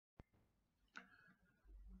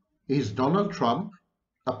Is Donald Trump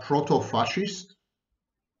a proto-fascist?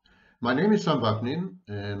 My name is Sam Vaknin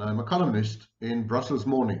and I'm a columnist in Brussels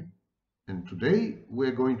Morning. And today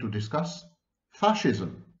we're going to discuss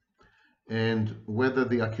fascism and whether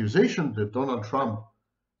the accusation that Donald Trump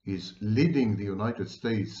is leading the United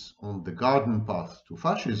States on the garden path to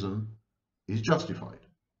fascism is justified.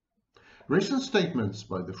 Recent statements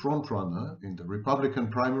by the frontrunner in the Republican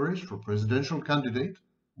primaries for presidential candidate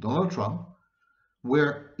Donald Trump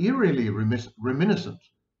were eerily reminiscent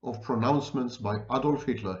of pronouncements by Adolf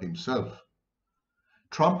Hitler himself.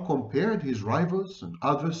 Trump compared his rivals and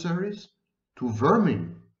adversaries to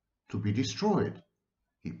vermin to be destroyed.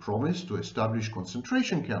 He promised to establish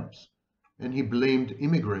concentration camps, and he blamed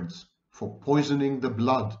immigrants for poisoning the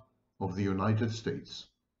blood of the United States.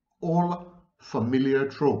 All familiar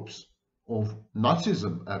tropes of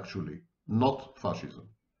Nazism, actually, not fascism.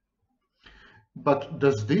 But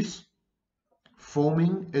does this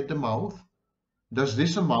foaming at the mouth, does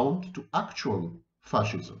this amount to actual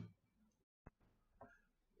fascism?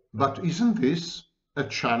 But isn't this a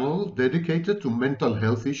channel dedicated to mental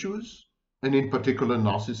health issues, and in particular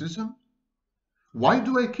narcissism? Why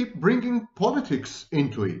do I keep bringing politics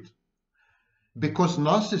into it? Because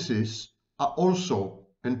narcissists are also,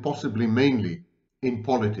 and possibly mainly, in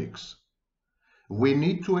politics. We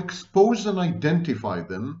need to expose and identify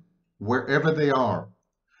them wherever they are.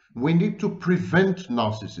 We need to prevent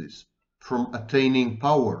narcissists from attaining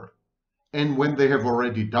power. And when they have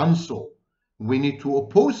already done so, we need to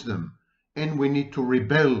oppose them, and we need to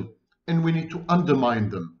rebel, and we need to undermine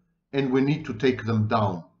them, and we need to take them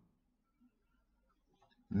down.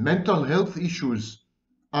 Mental health issues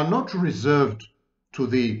are not reserved to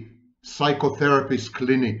the psychotherapist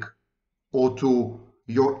clinic or to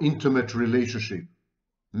your intimate relationship.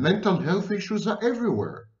 Mental health issues are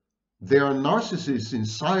everywhere. There are narcissists in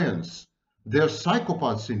science. There are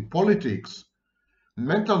psychopaths in politics.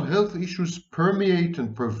 Mental health issues permeate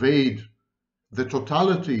and pervade the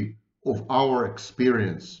totality of our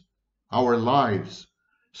experience, our lives.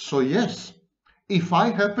 So yes, if I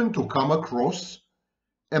happen to come across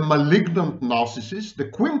a malignant narcissist, the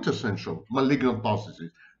quintessential malignant narcissist,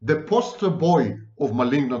 the poster boy of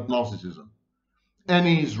malignant narcissism, and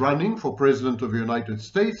he is running for President of the United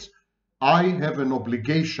States, I have an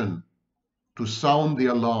obligation to sound the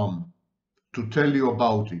alarm, to tell you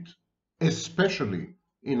about it, especially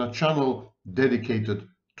in a channel dedicated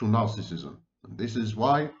to narcissism. And this is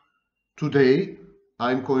why today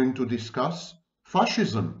I'm going to discuss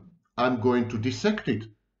fascism. I'm going to dissect it,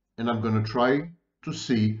 and I'm going to try to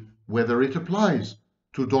see whether it applies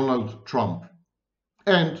to Donald Trump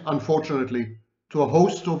and, unfortunately, to a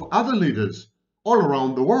host of other leaders all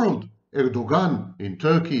around the world. Erdogan in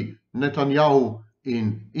Turkey, Netanyahu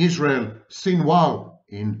in Israel, Sinwar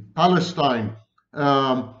in Palestine,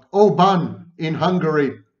 Orbán in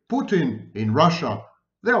Hungary, Putin in Russia.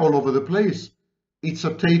 They're all over the place. It's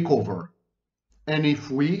a takeover. And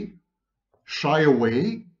if we shy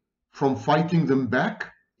away from fighting them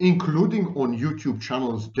back, including on YouTube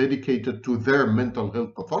channels dedicated to their mental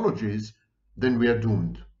health pathologies, then we are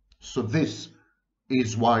doomed. So this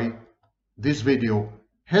is why this video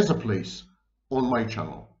has a place on my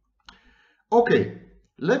channel. Okay,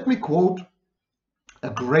 let me quote a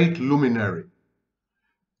great luminary,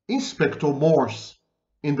 Inspector Morse,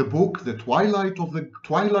 in the book The Twilight of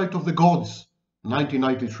the Gods,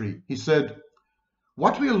 1993. He said,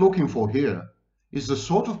 "What we are looking for here is the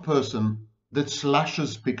sort of person that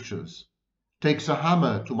slashes pictures, takes a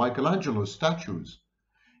hammer to Michelangelo's statues,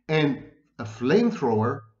 and a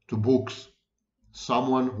flamethrower to books.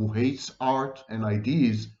 Someone who hates art and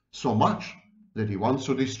ideas so much that he wants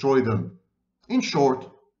to destroy them. In short,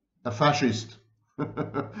 a fascist."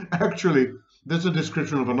 Actually, that's a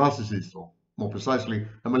description of a narcissist, or more precisely,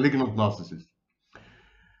 a malignant narcissist.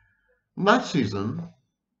 Nazism,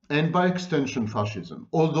 and by extension fascism,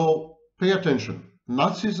 although, pay attention,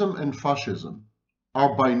 Nazism and fascism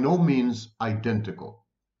are by no means identical,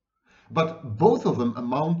 but both of them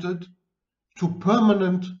amounted to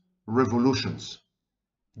permanent revolutions.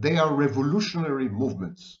 They are revolutionary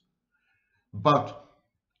movements, but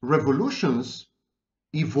revolutions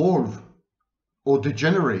evolve or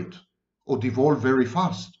degenerate or devolve very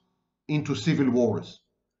fast into civil wars,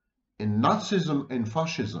 and Nazism and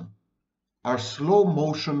fascism are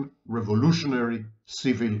slow-motion revolutionary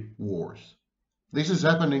civil wars. This is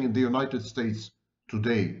happening in the United States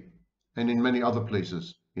today and in many other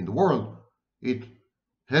places in the world. It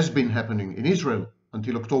has been happening in Israel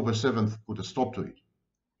until October 7th put a stop to it.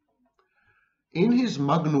 In his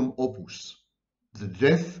magnum opus, The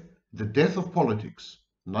Death of Politics,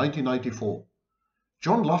 1994,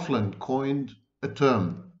 John Laughlin coined a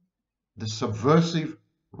term the subversive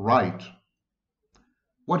right.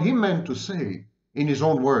 What he meant to say, in his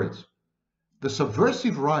own words, the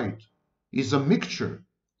subversive right is a mixture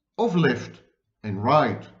of left and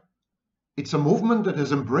right. It's a movement that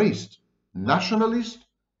has embraced nationalist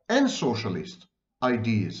and socialist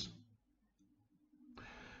ideas.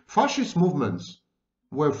 Fascist movements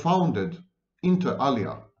were founded, inter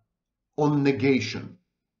alia, on negation.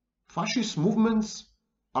 Fascist movements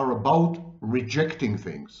are about rejecting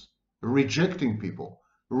things, rejecting people,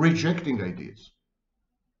 rejecting ideas,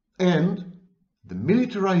 and the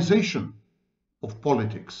militarization of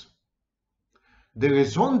politics. The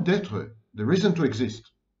raison d'être, the reason to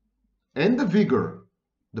exist, and the vigor,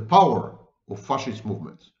 the power of fascist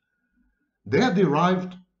movements, they are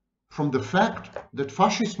derived from the fact that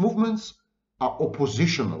fascist movements are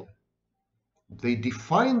oppositional. They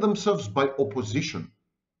define themselves by opposition.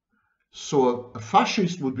 So a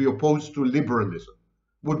fascist would be opposed to liberalism,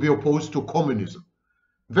 would be opposed to communism.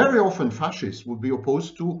 Very often fascists would be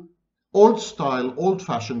opposed to old-style,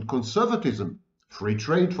 old-fashioned conservatism, free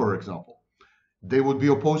trade, for example. They would be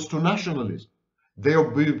opposed to nationalism. They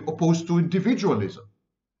would be opposed to individualism.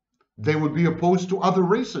 They would be opposed to other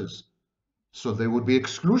races. So they would be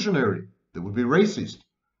exclusionary. They would be racist.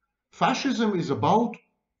 Fascism is about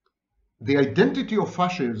the identity of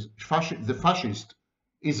the fascist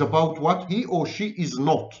is about what he or she is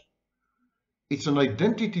not. It's an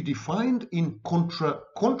identity defined in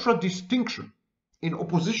contradistinction, in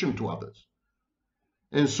opposition to others.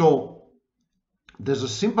 And so there's a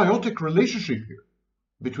symbiotic relationship here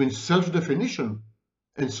between self-definition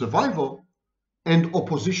and survival and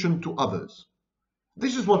opposition to others.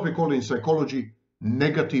 This is what we call in psychology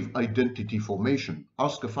negative identity formation.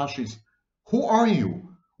 Ask a fascist, who are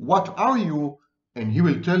you? What are you? And he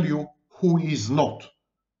will tell you who he is not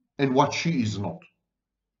and what she is not.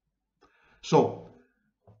 So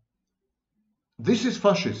this is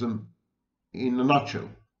fascism in a nutshell.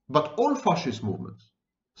 But all fascist movements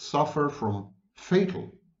suffer from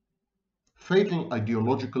fatal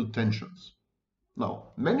ideological tensions.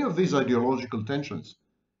 Now, many of these ideological tensions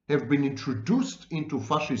have been introduced into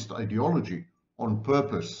fascist ideology on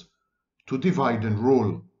purpose to divide and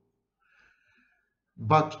rule.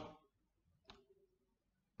 But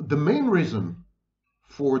the main reason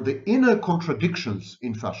for the inner contradictions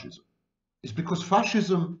in fascism is because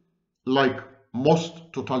fascism, like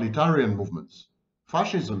most totalitarian movements,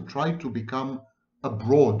 fascism tried to become a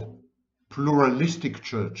broad, pluralistic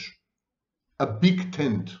church, a big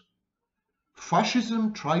tent.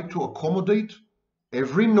 Fascism tried to accommodate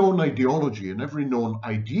every known ideology and every known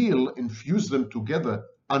ideal and fuse them together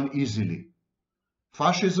uneasily.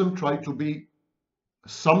 Fascism tried to be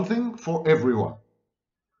something for everyone.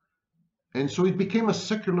 And so it became a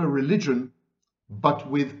secular religion, but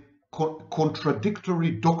with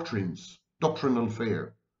contradictory doctrines, doctrinal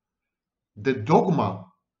fare. The dogma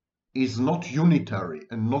is not unitary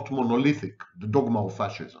and not monolithic, the dogma of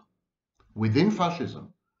fascism. Within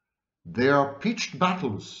fascism, there are pitched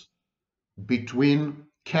battles between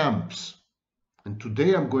camps. And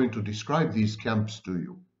today I'm going to describe these camps to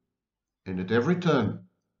you. And at every turn,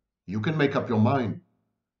 you can make up your mind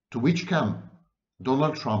to which camp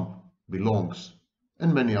Donald Trump belongs,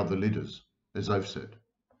 and many other leaders, as I've said.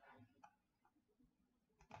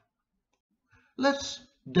 Let's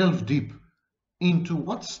delve deep into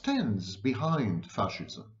what stands behind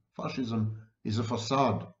fascism. Fascism is a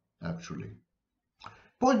facade, actually.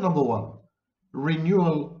 Point number one,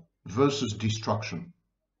 renewal versus destruction.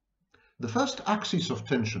 The first axis of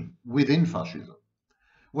tension within fascism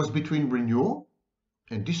was between renewal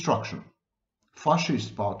and destruction.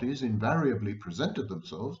 Fascist parties invariably presented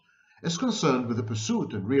themselves as concerned with the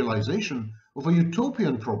pursuit and realization of a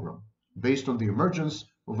utopian program based on the emergence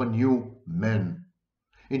of a new man.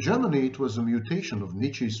 In Germany, it was a mutation of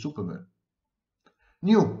Nietzsche's Superman.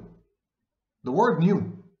 New. The word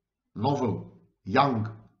new, novel,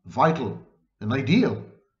 young, vital, and ideal.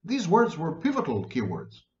 These words were pivotal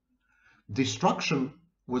keywords. Destruction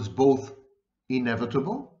was both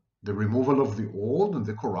inevitable, the removal of the old and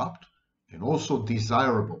the corrupt, and also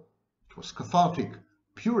desirable. It was cathartic,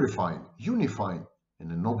 purifying, unifying,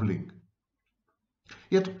 and ennobling.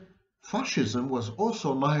 Yet, fascism was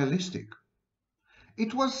also nihilistic.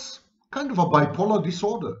 It was kind of a bipolar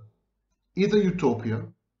disorder, either utopia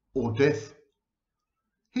or death.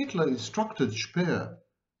 Hitler instructed Speer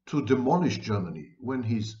to demolish Germany when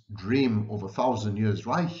his dream of 1,000 years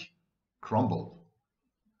Reich crumbled.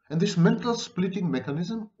 And this mental splitting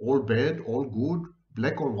mechanism, all bad, all good,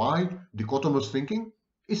 black or white, dichotomous thinking,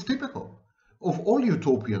 is typical of all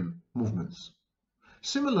utopian movements.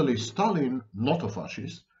 Similarly, Stalin, not a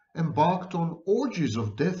fascist, embarked on orgies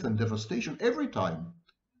of death and devastation every time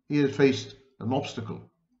he had faced an obstacle.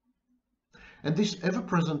 And this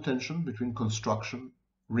ever-present tension between construction,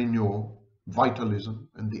 renewal, vitalism,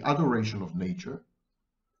 and the adoration of nature,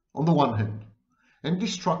 on the one hand, and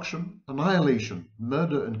destruction, annihilation,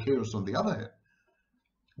 murder, and chaos on the other hand,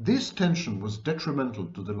 this tension was detrimental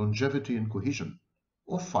to the longevity and cohesion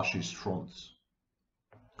of fascist fronts.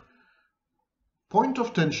 Point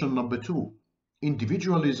of tension number 2,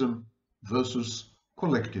 individualism versus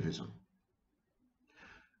collectivism.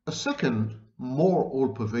 A second, more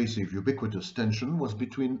all-pervasive, ubiquitous tension was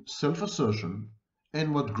between self-assertion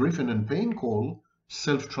and what Griffin and Paine call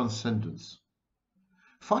self-transcendence.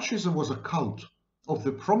 Fascism was a cult of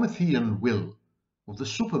the Promethean will, of the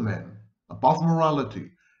Superman, above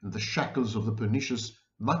morality and the shackles of the pernicious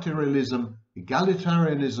materialism,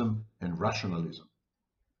 egalitarianism, and rationalism.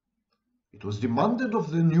 It was demanded of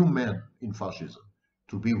the new man in fascism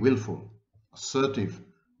to be willful, assertive,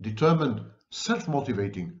 determined,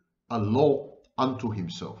 self-motivating, a law unto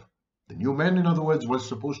himself. The new man, in other words, was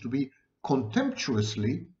supposed to be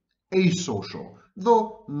contemptuously asocial,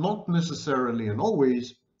 though not necessarily and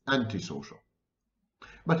always antisocial.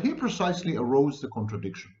 But here precisely arose the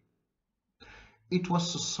contradiction. It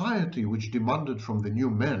was society which demanded from the new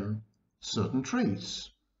man certain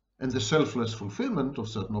traits and the selfless fulfillment of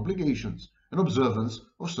certain obligations and observance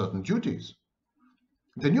of certain duties.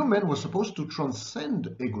 The new man was supposed to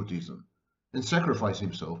transcend egotism and sacrifice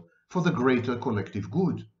himself for the greater collective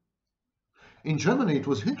good. In Germany, it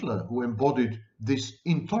was Hitler who embodied this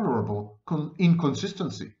intolerable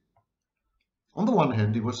inconsistency. On the one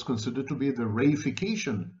hand, he was considered to be the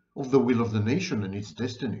reification of the will of the nation and its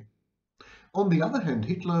destiny. On the other hand,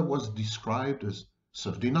 Hitler was described as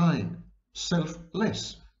self-denying,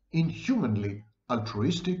 selfless, inhumanly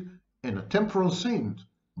altruistic, and a temporal saint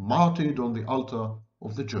martyred on the altar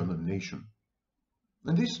of the German nation.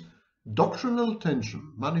 And this doctrinal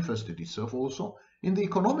tension manifested itself also in the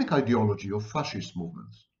economic ideology of fascist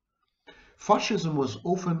movements. Fascism was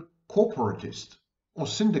often corporatist or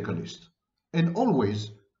syndicalist and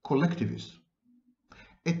always collectivist.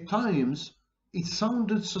 At times, it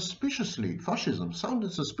sounded suspiciously, fascism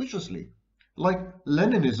sounded suspiciously like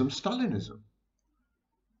Leninism, Stalinism.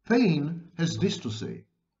 Paine has this to say: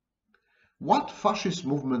 what fascist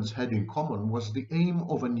movements had in common was the aim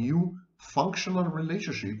of a new functional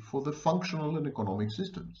relationship for the functional and economic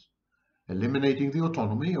systems, eliminating the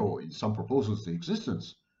autonomy, or in some proposals the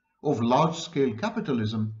existence, of large-scale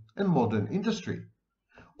capitalism and modern industry,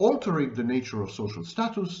 altering the nature of social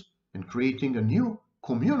status and creating a new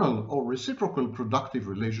communal or reciprocal productive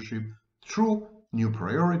relationship through new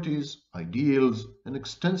priorities, ideals, and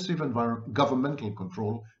extensive governmental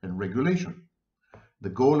control and regulation. The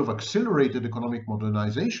goal of accelerated economic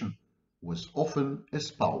modernization was often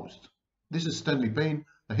espoused. This is Stanley Paine,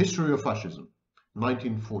 A History of Fascism,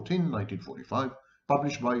 1914-1945,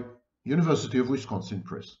 published by University of Wisconsin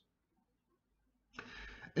Press.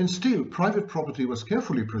 And still, private property was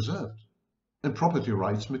carefully preserved and property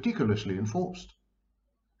rights meticulously enforced.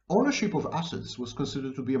 Ownership of assets was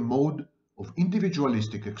considered to be a mode of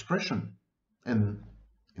individualistic expression and,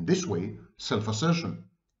 in this way, self-assertion,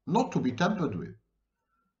 not to be tampered with.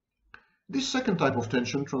 This second type of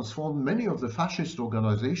tension transformed many of the fascist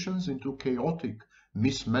organizations into chaotic,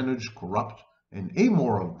 mismanaged, corrupt, and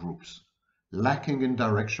amoral groups, lacking in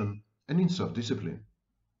direction and in self-discipline.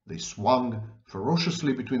 They swung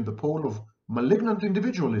ferociously between the pole of malignant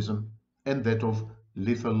individualism and that of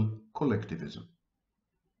lethal collectivism.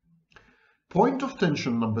 Point of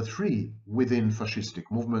tension number 3 within fascistic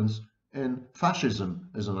movements and fascism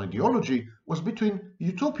as an ideology was between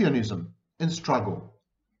utopianism and struggle.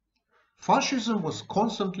 Fascism was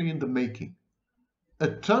constantly in the making,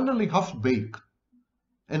 eternally half-baked,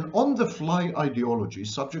 an on-the-fly ideology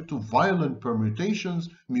subject to violent permutations,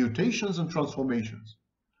 mutations, and transformations.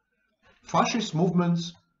 Fascist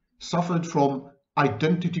movements suffered from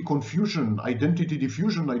identity confusion, identity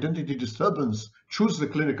diffusion, identity disturbance, choose the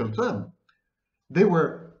clinical term. They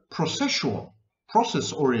were processual,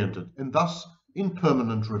 process-oriented, and thus in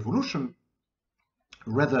permanent revolution,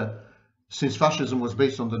 rather, since fascism was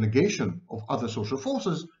based on the negation of other social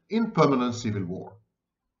forces, in permanent civil war.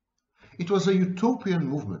 It was a utopian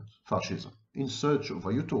movement, fascism, in search of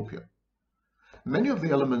a utopia. Many of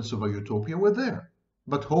the elements of a utopia were there,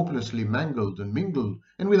 but hopelessly mangled and mingled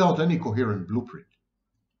and without any coherent blueprint.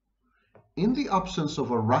 In the absence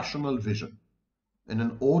of a rational vision and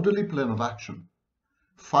an orderly plan of action,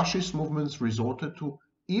 fascist movements resorted to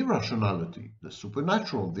irrationality, the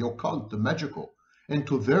supernatural, the occult, the magical, and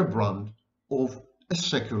to their brand of a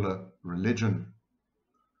secular religion.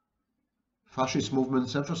 Fascist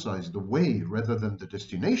movements emphasized the way rather than the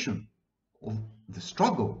destination, of the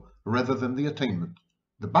struggle rather than the attainment,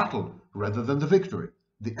 the battle rather than the victory,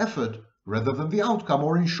 the effort rather than the outcome,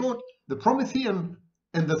 or in short, the Promethean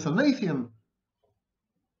and the Thanatian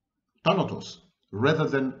Thanatos rather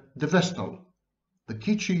than the Vestal, the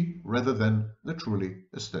kitschy rather than the truly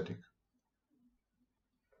aesthetic.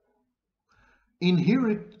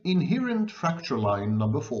 Inherent fracture line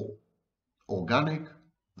number 4, organic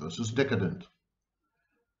versus decadent.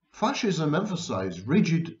 Fascism emphasized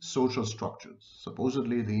rigid social structures,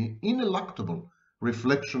 supposedly the ineluctable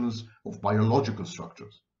reflections of biological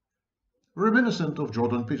structures, reminiscent of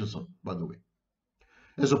Jordan Peterson, by the way.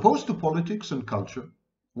 As opposed to politics and culture,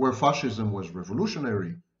 where fascism was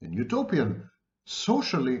revolutionary and utopian,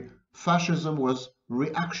 socially, fascism was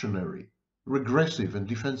reactionary, regressive, and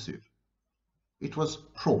defensive. It was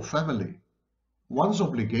pro-family. One's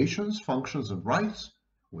obligations, functions, and rights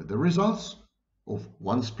were the results of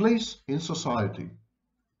one's place in society.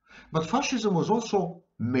 But fascism was also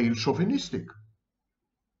male chauvinistic,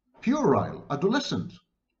 puerile, adolescent,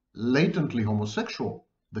 latently homosexual,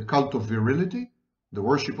 the cult of virility, the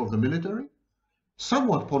worship of the military,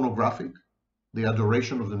 somewhat pornographic, the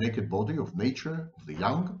adoration of the naked body, of nature, of the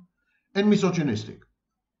young, and misogynistic.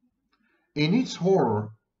 In its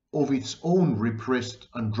horror of its own repressed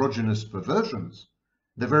androgynous perversions,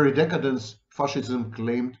 the very decadence fascism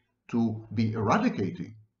claimed to be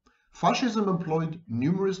eradicating, fascism employed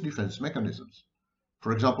numerous defense mechanisms.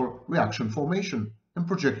 For example, reaction formation and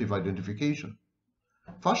projective identification.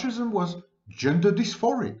 Fascism was gender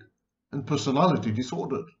dysphoric and personality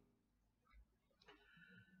disordered.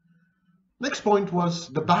 Next point was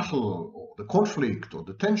the battle, or the conflict, or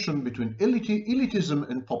the tension between elitism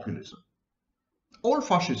and populism. All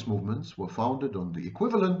fascist movements were founded on the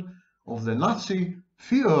equivalent of the Nazi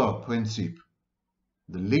Führerprinzip,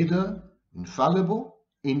 the leader, infallible,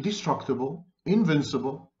 indestructible,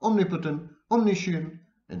 invincible, omnipotent, omniscient,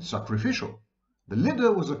 and sacrificial. The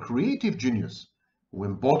leader was a creative genius who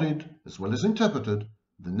embodied, as well as interpreted,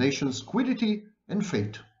 the nation's quiddity and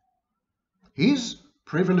fate. His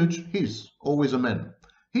always a man,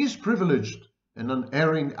 his privileged and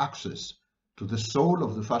unerring access to the soul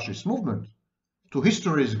of the fascist movement, to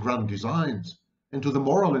history's grand designs, and to the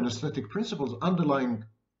moral and aesthetic principles underlying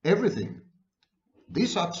everything.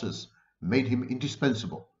 This access made him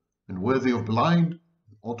indispensable and worthy of blind,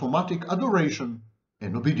 automatic adoration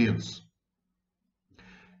and obedience.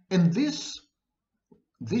 And this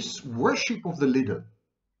worship of the leader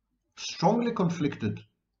strongly conflicted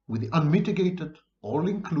with the unmitigated,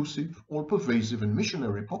 all-inclusive, all-pervasive, and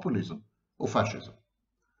missionary populism of fascism.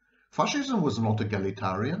 Fascism was not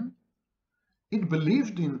egalitarian. It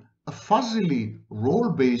believed in a fuzzily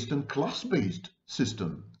role-based and class-based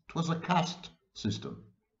system. It was a caste system.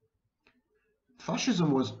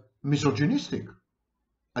 Fascism was misogynistic,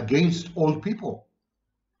 against all people,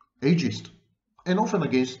 ageist, and often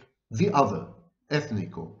against the other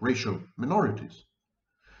ethnic or racial minorities.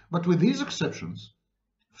 But with these exceptions,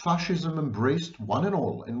 fascism embraced one and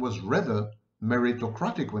all and was rather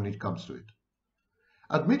meritocratic when it comes to it.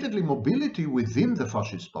 Admittedly, mobility within the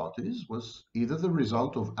fascist parties was either the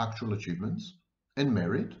result of actual achievements and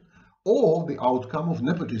merit or the outcome of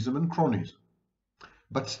nepotism and cronyism.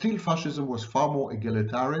 But still, fascism was far more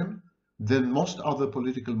egalitarian than most other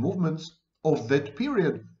political movements of that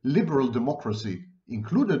period, liberal democracy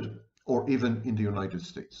included, or even in the United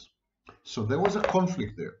States. So there was a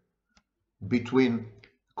conflict there between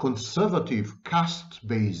conservative,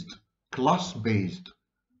 caste-based, class-based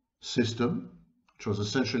system, which was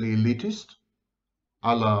essentially elitist,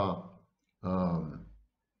 a la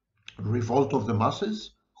Revolt of the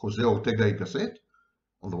Masses, José Ortega y Gasset,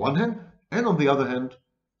 on the one hand, and on the other hand,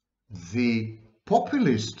 the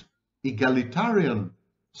populist, egalitarian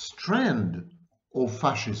strand of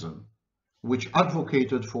fascism, which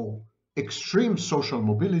advocated for extreme social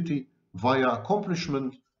mobility via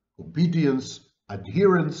accomplishment, obedience,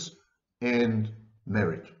 adherence, and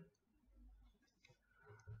merit.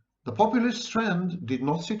 The populist strand did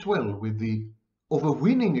not sit well with the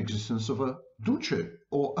overweening existence of a Duce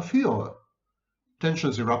or a Führer.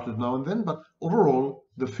 Tensions erupted now and then, but overall,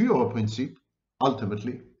 the Führerprinzip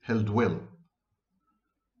ultimately held well.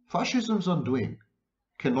 Fascism's undoing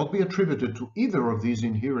cannot be attributed to either of these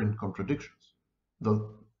inherent contradictions,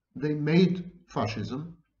 though they made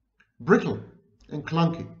fascism brittle and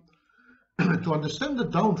clunky. To understand the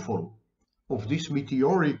downfall of this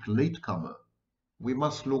meteoric latecomer, we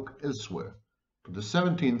must look elsewhere, to the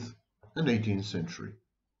 17th and 18th century.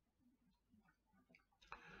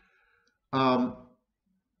 I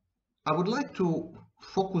would like to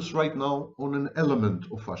focus right now on an element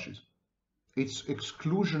of fascism, its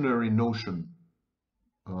exclusionary notion,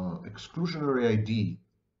 exclusionary idea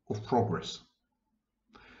of progress.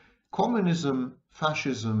 Communism,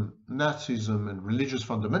 fascism, Nazism, and religious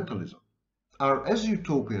fundamentalism are as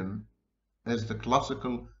utopian as the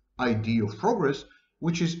classical idea of progress,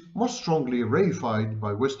 which is most strongly reified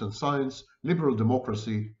by Western science, liberal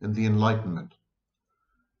democracy, and the Enlightenment.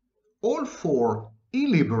 All four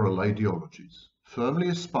illiberal ideologies firmly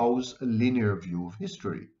espouse a linear view of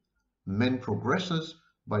history. Man progresses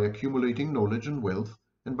by accumulating knowledge and wealth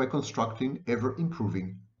and by constructing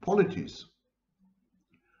ever-improving polities.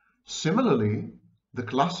 Similarly, the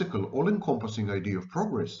classical all-encompassing idea of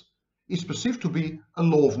progress is perceived to be a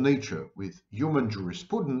law of nature, with human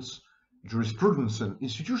jurisprudence and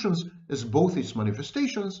institutions as both its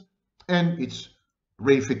manifestations and its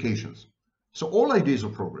reifications. So all ideas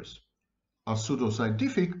of progress are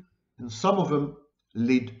pseudoscientific, and some of them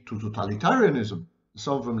lead to totalitarianism,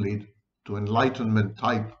 some of them lead to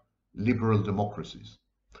Enlightenment-type liberal democracies.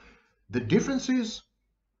 The difference is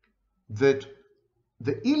that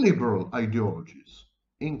the illiberal ideologies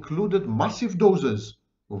included massive doses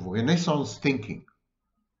of Renaissance thinking,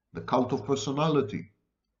 the cult of personality,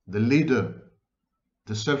 the leader,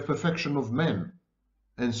 the self-perfection of men,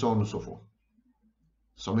 and so on and so forth.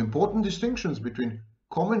 Some important distinctions between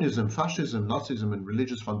communism, fascism, Nazism, and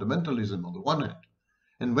religious fundamentalism on the one hand,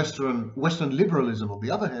 and Western liberalism on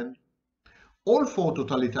the other hand. All four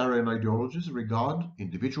totalitarian ideologies regard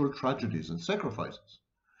individual tragedies and sacrifices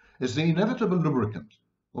as the inevitable lubricant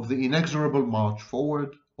of the inexorable march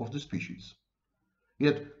forward of the species.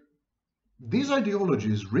 Yet, these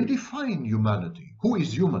ideologies redefine humanity, who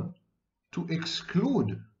is human, to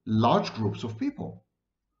exclude large groups of people.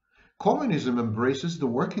 Communism embraces the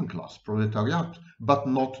working class, proletariat, but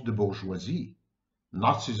not the bourgeoisie.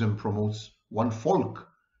 Nazism promotes one folk,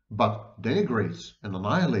 but denigrates and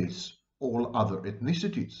annihilates all other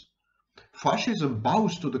ethnicities. Fascism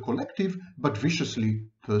bows to the collective, but viciously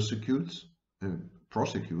prosecutes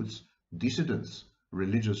dissidents.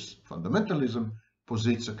 Religious fundamentalism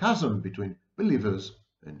posits a chasm between believers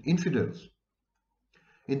and infidels.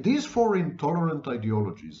 In these four intolerant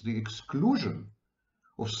ideologies, the exclusion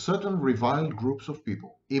of certain reviled groups of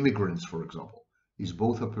people, immigrants for example, is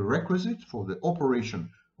both a prerequisite for the operation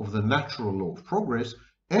of the natural law of progress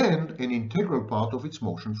and an integral part of its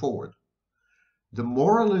motion forward. The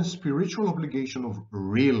moral and spiritual obligation of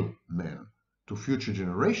real men to future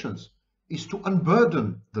generations is to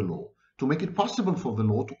unburden the law, to make it possible for the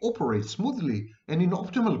law to operate smoothly and in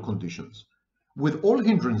optimal conditions, with all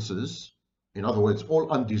hindrances, in other words,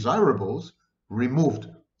 all undesirables, removed,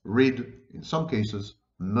 rid, in some cases,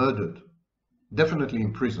 murdered, definitely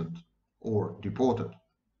imprisoned or deported.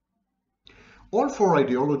 All four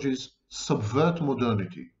ideologies subvert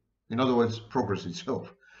modernity, in other words, progress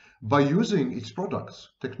itself, by using its products,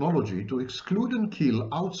 technology, to exclude and kill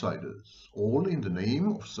outsiders, all in the name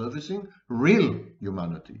of servicing real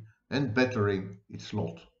humanity and bettering its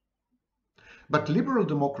lot. But liberal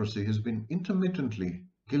democracy has been intermittently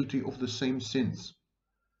guilty of the same sins.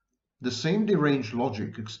 The same deranged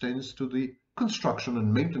logic extends to the construction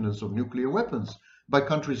and maintenance of nuclear weapons by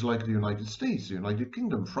countries like the United States, the United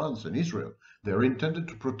Kingdom, France, and Israel. They are intended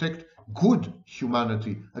to protect good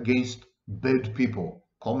humanity against bad people,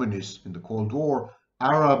 communists in the Cold War,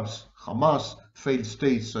 Arabs, Hamas, failed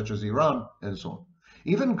states such as Iran, and so on.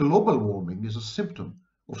 Even global warming is a symptom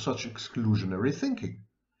of such exclusionary thinking.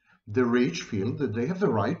 The rich feel that they have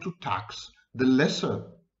the right to tax the lesser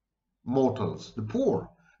mortals, the poor,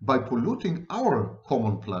 by polluting our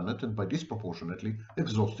common planet and by disproportionately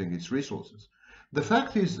exhausting its resources. The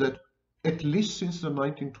fact is that, at least since the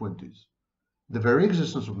 1920s, the very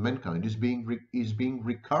existence of mankind is being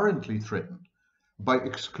recurrently threatened by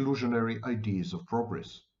exclusionary ideas of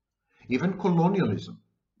progress. Even colonialism,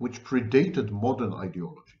 which predated modern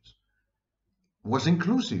ideologies, was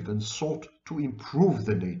inclusive and sought to improve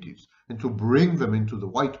the natives and to bring them into the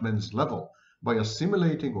white man's level by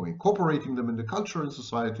assimilating or incorporating them in the culture and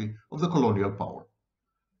society of the colonial power.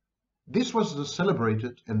 This was the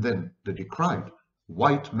celebrated and then the decried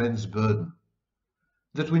white man's burden.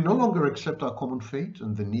 That we no longer accept our common fate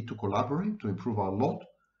and the need to collaborate to improve our lot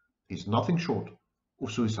is nothing short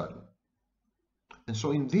of suicidal. And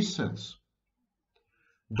so in this sense,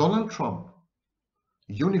 Donald Trump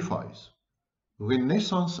unifies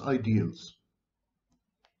Renaissance ideals,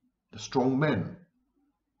 the strong man,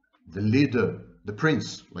 the leader, the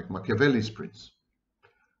prince, like Machiavelli's prince,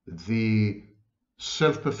 the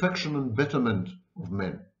self-perfection and betterment of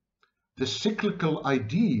men, the cyclical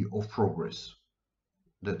idea of progress,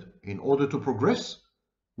 that in order to progress,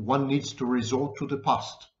 one needs to resort to the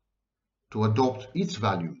past, to adopt its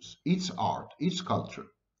values, its art, its culture.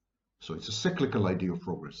 So it's a cyclical idea of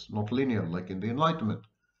progress, not linear like in the Enlightenment.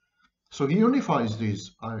 So he unifies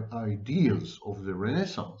these ideals of the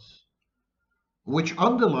Renaissance, which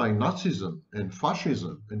underlie Nazism and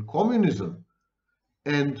fascism and communism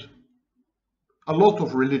and a lot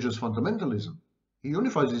of religious fundamentalism. He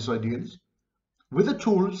unifies these ideals with the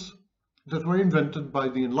tools that were invented by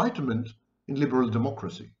the Enlightenment in liberal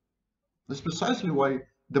democracy. That's precisely why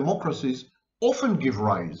democracies often give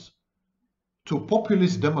rise to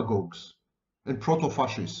populist demagogues and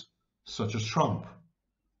proto-fascists such as Trump.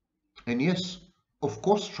 And yes, of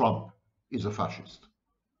course Trump is a fascist.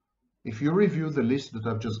 If you review the list that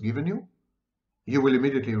I've just given you, you will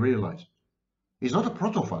immediately realize he's not a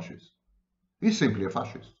proto-fascist. He's simply a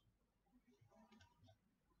fascist.